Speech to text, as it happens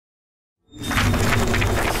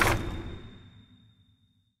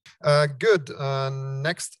Good.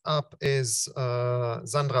 Next up is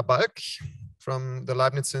Sandra Balck from the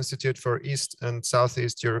Leibniz Institute for East and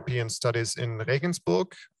Southeast European Studies in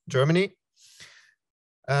Regensburg, Germany.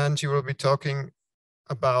 And she will be talking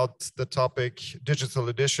about the topic Digital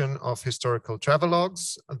Edition of Historical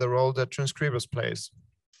Travelogues, the role that Transkribus plays.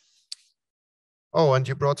 Oh, and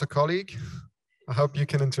you brought a colleague. I hope you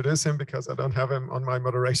can introduce him because I don't have him on my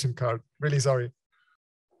moderation card. Really sorry.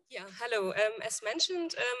 Yeah, hello. As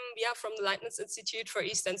mentioned, we are from the Leibniz Institute for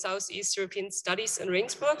East and Southeast European Studies in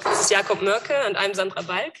Regensburg. This is Möhrke and I'm Sandra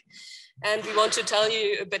Balck. And we want to tell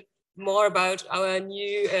you a bit more about our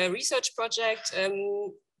new research project,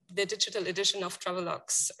 the Digital Edition of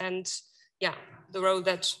Travelogues, and yeah, the role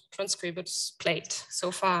that Transkribus played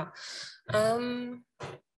so far.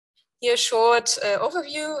 Here a short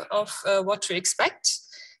overview of what to expect.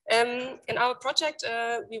 In our project,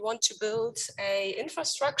 we want to build an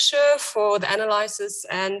infrastructure for the analysis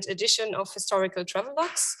and edition of historical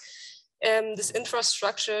travelogues. This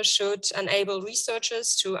infrastructure should enable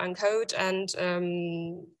researchers to encode and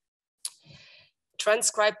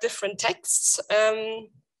transcribe different texts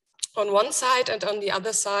on one side and on the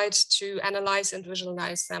other side to analyze and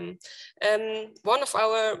visualize them. One of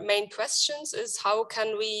our main questions is how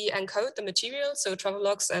can we encode the material, so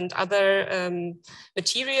travelogues and other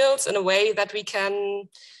materials, in a way that we can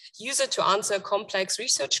use it to answer complex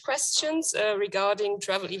research questions regarding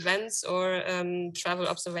travel events or travel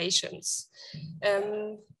observations.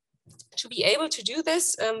 To be able to do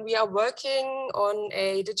this, we are working on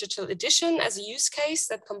a digital edition as a use case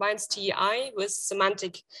that combines TEI with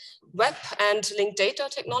semantic web and linked data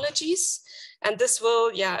technologies. And this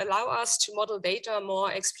will allow us to model data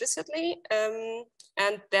more explicitly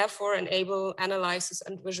and therefore enable analysis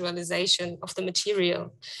and visualization of the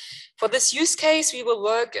material. For this use case, we will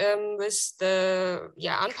work with the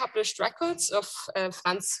unpublished records of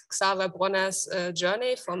Franz Xaver Bronner's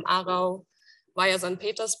journey from Aarau via St.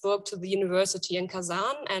 Petersburg to the university in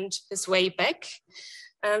Kazan and his way back.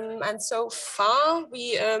 And so far,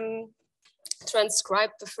 we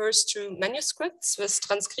transcribed the first two manuscripts with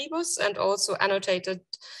Transkribus and also annotated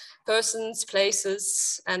persons,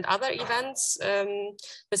 places, and other events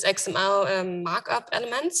with XML markup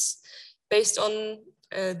elements. Based on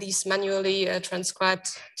these manually transcribed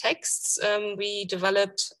texts, we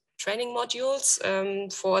developed training modules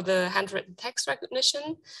for the handwritten text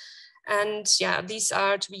recognition. And these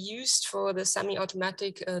are to be used for the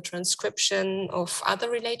semi-automatic transcription of other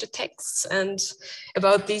related texts. And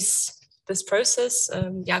about this process,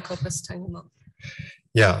 Jakob is telling more.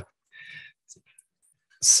 Yeah.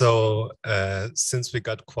 So since we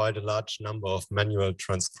got quite a large number of manual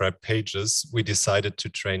transcribed pages, we decided to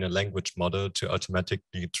train a language model to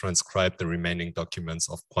automatically transcribe the remaining documents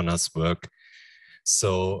of Bronner's work.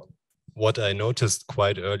 So what I noticed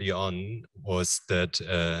quite early on was that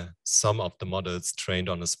some of the models trained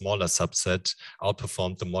on a smaller subset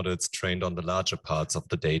outperformed the models trained on the larger parts of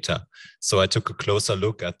the data. So I took a closer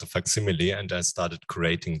look at the facsimile and I started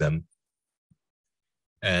curating them.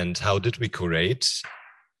 And how did we curate?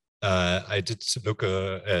 I did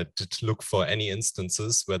look for any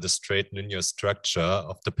instances where the straight linear structure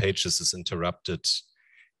of the pages is interrupted.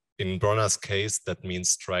 In Bronner's case, that means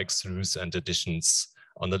strike-throughs and additions.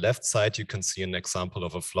 On the left side, you can see an example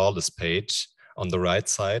of a flawless page. On the right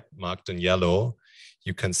side, marked in yellow,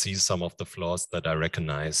 you can see some of the flaws that I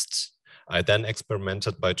recognized. I then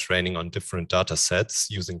experimented by training on different data sets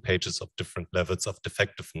using pages of different levels of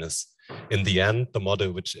defectiveness. In the end, the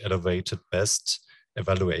model which evaluated best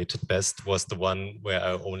was the one where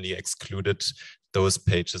I only excluded those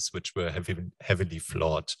pages which were heavily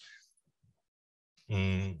flawed.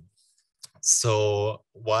 So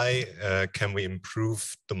why can we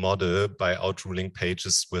improve the model by outruling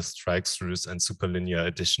pages with strike-throughs and superlinear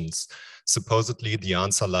additions? Supposedly, the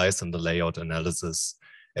answer lies in the layout analysis.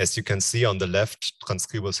 As you can see on the left,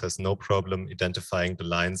 Transkribus has no problem identifying the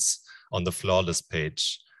lines on the flawless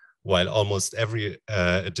page, while almost every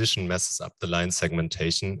addition messes up the line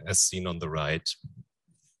segmentation, as seen on the right.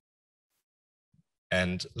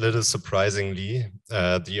 And little surprisingly,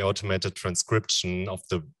 the automated transcription of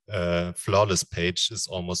the flawless page is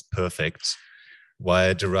almost perfect.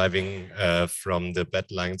 While deriving from the bad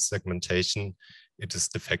line segmentation, it is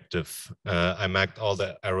defective. I marked all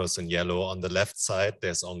the errors in yellow. On the left side,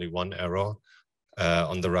 there's only one error.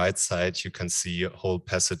 On the right side, you can see whole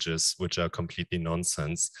passages which are completely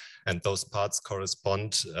nonsense. And those parts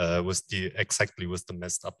correspond exactly with the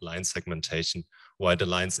messed up line segmentation, while the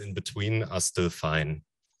lines in between are still fine.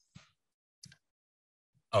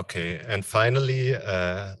 Okay, and finally,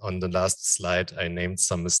 on the last slide, I named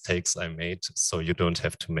some mistakes I made, so you don't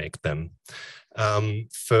have to make them.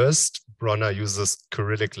 First, Bronner uses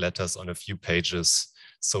Cyrillic letters on a few pages.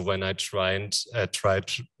 So when I tried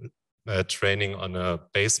training on a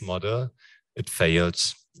base model, it failed.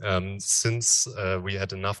 Since we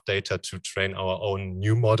had enough data to train our own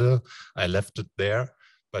new model, I left it there.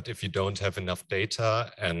 But if you don't have enough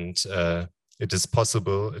data, and it is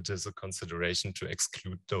possible, it is a consideration to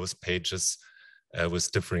exclude those pages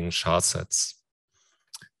with differing char sets.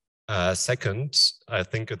 Second, I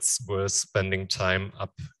think it's worth spending time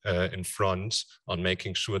up in front on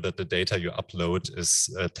making sure that the data you upload is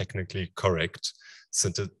technically correct,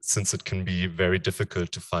 since it can be very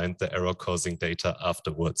difficult to find the error-causing data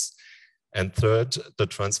afterwards. And third, the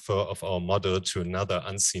transfer of our model to another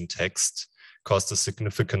unseen text caused a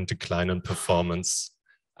significant decline in performance.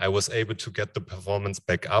 I was able to get the performance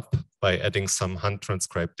back up by adding some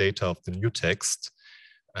hand-transcribed data of the new text.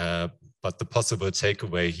 But the possible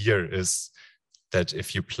takeaway here is that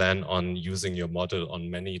if you plan on using your model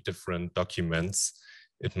on many different documents,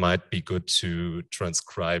 it might be good to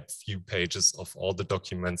transcribe few pages of all the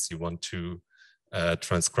documents you want to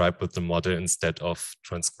transcribe with the model instead of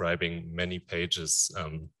transcribing many pages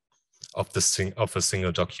of a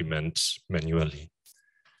single document manually.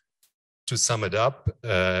 To sum it up,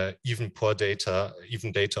 even data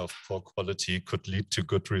of poor quality could lead to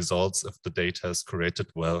good results if the data is curated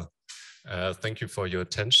well. Thank you for your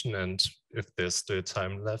attention, and if there's still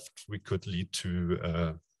time left, we could lead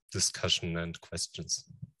to discussion and questions.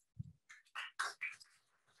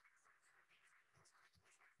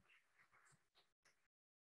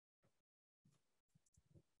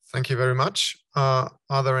 Thank you very much. Are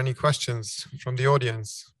there any questions from the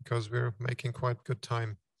audience? Because we're making quite good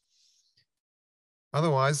time.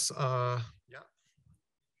 Otherwise, yeah.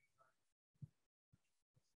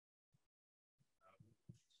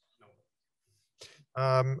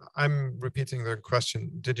 I'm repeating the question.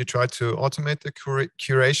 Did you try to automate the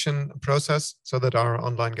curation process so that our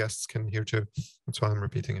online guests can hear too? That's why I'm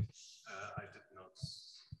repeating it.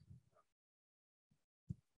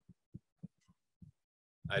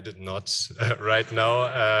 I did not. I did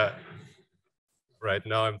not. Right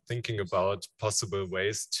now, I'm thinking about possible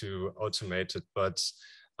ways to automate it, but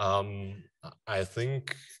I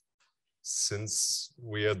think since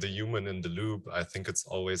we are the human in the loop, I think it's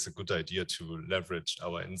always a good idea to leverage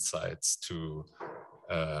our insights to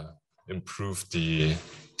improve the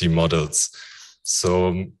models.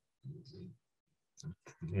 So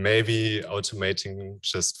maybe automating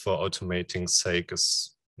just for automating's sake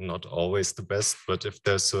is not always the best, but if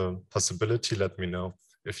there's a possibility, let me know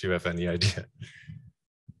if you have any idea.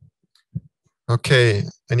 Okay,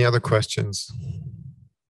 any other questions?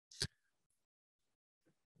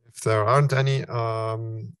 If there aren't any,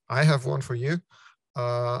 I have one for you.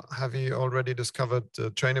 Have you already discovered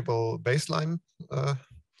the trainable baseline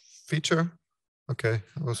feature? Okay,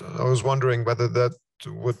 I was wondering whether that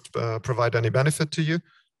would provide any benefit to you.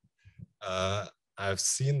 I've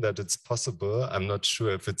seen that it's possible. I'm not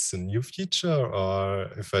sure if it's a new feature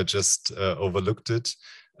or if I just overlooked it.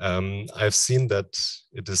 I've seen that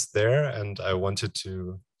it is there and I wanted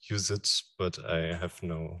to use it, but I have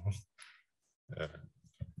no.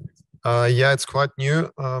 Yeah, it's quite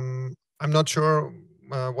new. I'm not sure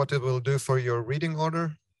what it will do for your reading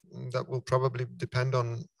order. That will probably depend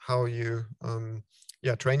on how you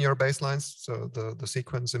train your baselines. So the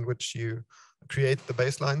sequence in which you create the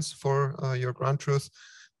baselines for your ground truth.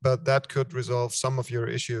 But that could resolve some of your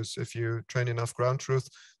issues. If you train enough ground truth,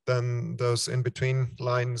 then those in-between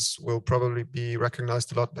lines will probably be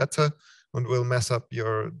recognized a lot better and will mess up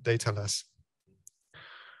your data less.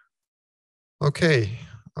 Okay,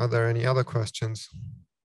 are there any other questions?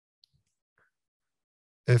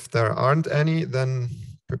 If there aren't any, then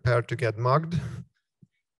prepare to get mugged.